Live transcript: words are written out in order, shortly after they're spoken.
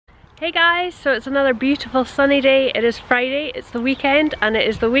Hey guys, so it's another beautiful sunny day. It is Friday, it's the weekend, and it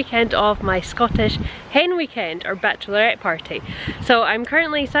is the weekend of my Scottish hen weekend or bachelorette party. So I'm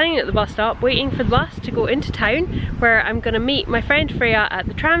currently standing at the bus stop waiting for the bus to go into town, where I'm going to meet my friend Freya at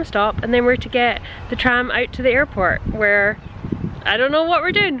the tram stop, and then we're to get the tram out to the airport where I don't know what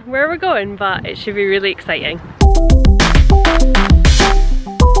we're doing, where we're going, but it should be really exciting.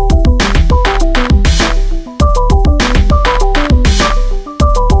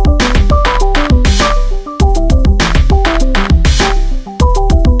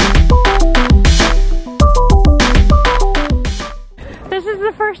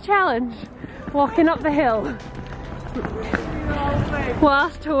 Challenge, walking up the hill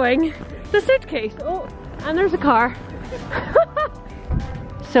whilst towing the suitcase. Oh, and there's a car.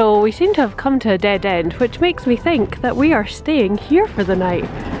 So we seem to have come to a dead end, which makes me think that we are staying here for the night,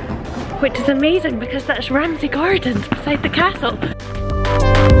 which is amazing because that's Ramsay Gardens beside the castle.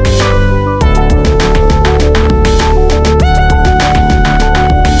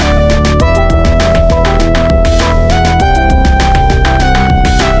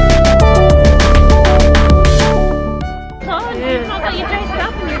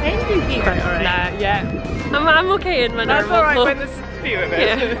 I'm okay in my normal clothes. That's alright when there's a few of it.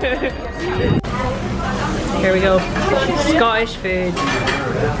 Yeah. Here we go. Scottish food.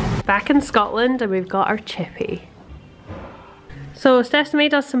 Back in Scotland, and we've got our chippy. So Steph's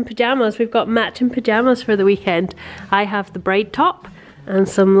made us some pyjamas. We've got matching pyjamas for the weekend. I have the bride top and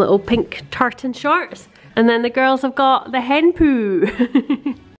some little pink tartan shorts. And then the girls have got the hen poo.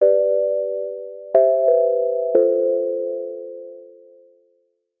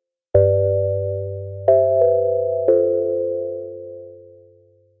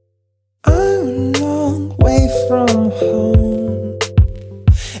 From home,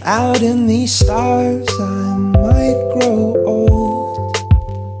 out in these stars, I might grow old.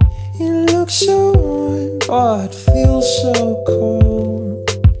 It looks so warm, but feels so cold.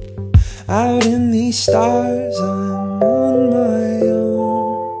 Out in these stars, I'm on my own.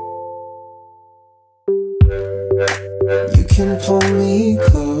 You can pull me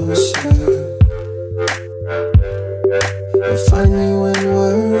closer, you'll find me when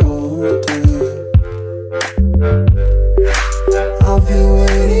we're older. I'll be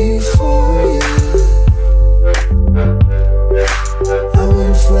waiting for you. I'm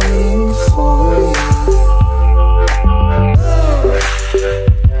inflating for you.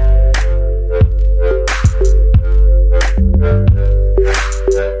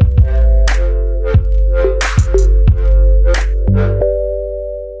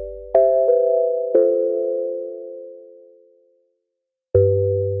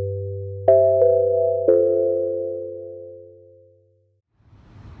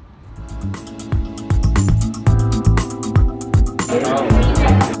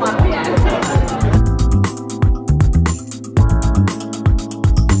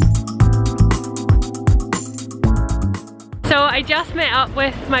 So I just met up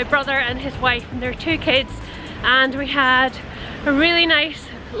with my brother and his wife and their 2 kids, and we had a really nice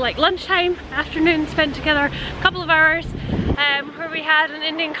lunchtime afternoon spent together, a couple of hours, where we had an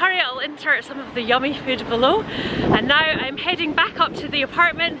Indian curry. I'll insert some of the yummy food below. And now I'm heading back up to the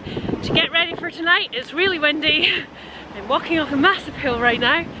apartment to get ready for tonight. It's really windy. I'm walking off a massive hill right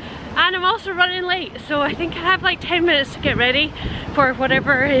now, and I'm also running late, so I think I have like 10 minutes to get ready for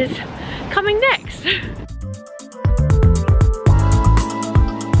whatever is coming next.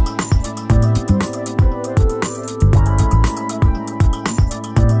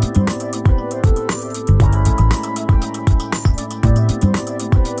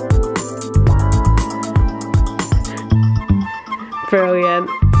 Brilliant.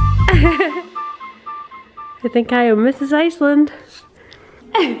 I think I am Mrs. Iceland.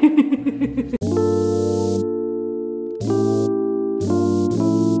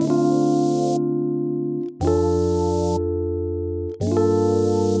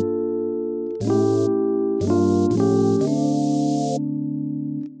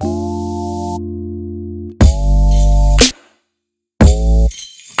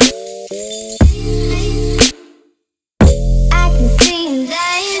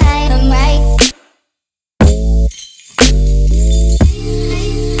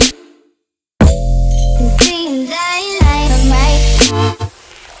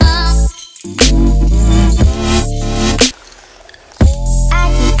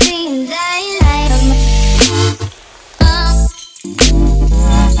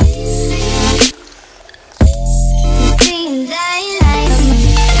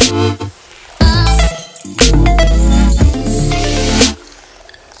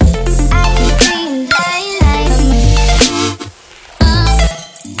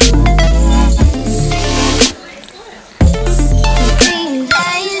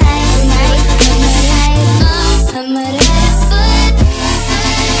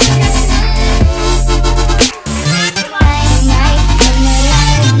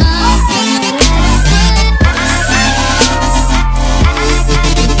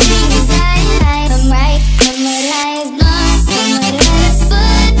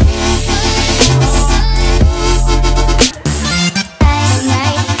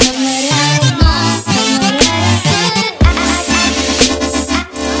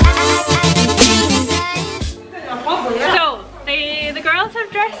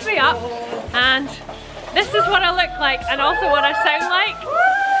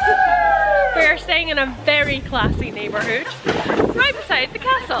 staying in a very classy neighbourhood right beside the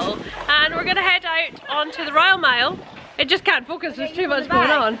castle, and we're gonna head out onto the Royal Mile. It just can't focus, there's too much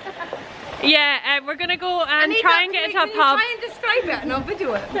going on. Yeah, we're gonna go and try and get into a pub. Try and describe it and I'll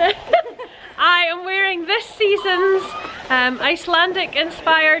video it. I am wearing this season's Icelandic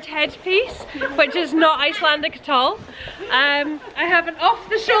inspired headpiece, which is not Icelandic at all. I have an off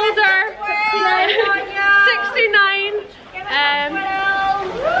the shoulder 69. I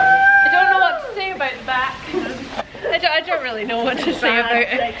don't know what to say about the back. I don't really know what to say about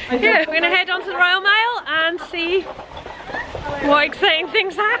it. Yeah, we're gonna head onto the Royal Mile and see what exciting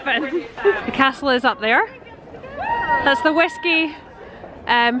things happen. The castle is up there. That's the whiskey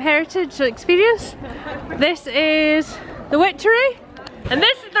heritage experience. This is the Witchery, and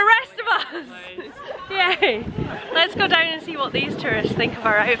this is the rest of us. Yay! Let's go down and see what these tourists think of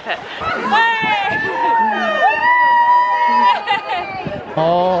our outfit.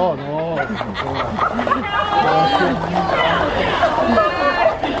 Oh no!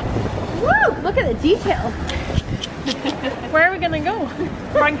 Woo! Look at the detail. Where are we gonna go?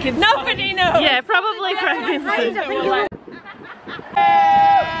 Frankenstein. Nobody knows. Yeah, probably Frankenstein.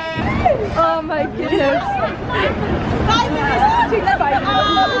 Oh my goodness. 5 minutes. 5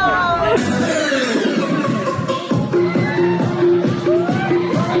 minutes.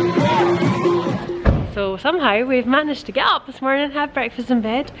 So somehow we've managed to get up this morning, have breakfast in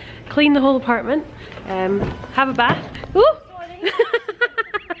bed, clean the whole apartment, have a bath. Ooh!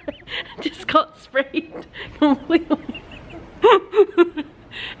 Just got sprayed completely.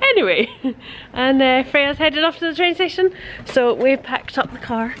 Anyway, and Freya's headed off to the train station, so we've packed up the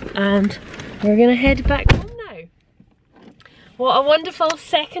car and we're gonna head back home now. What a wonderful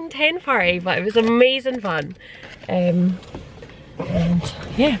second hen party, but it was amazing fun. And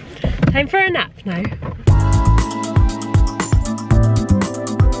yeah, time for a nap now.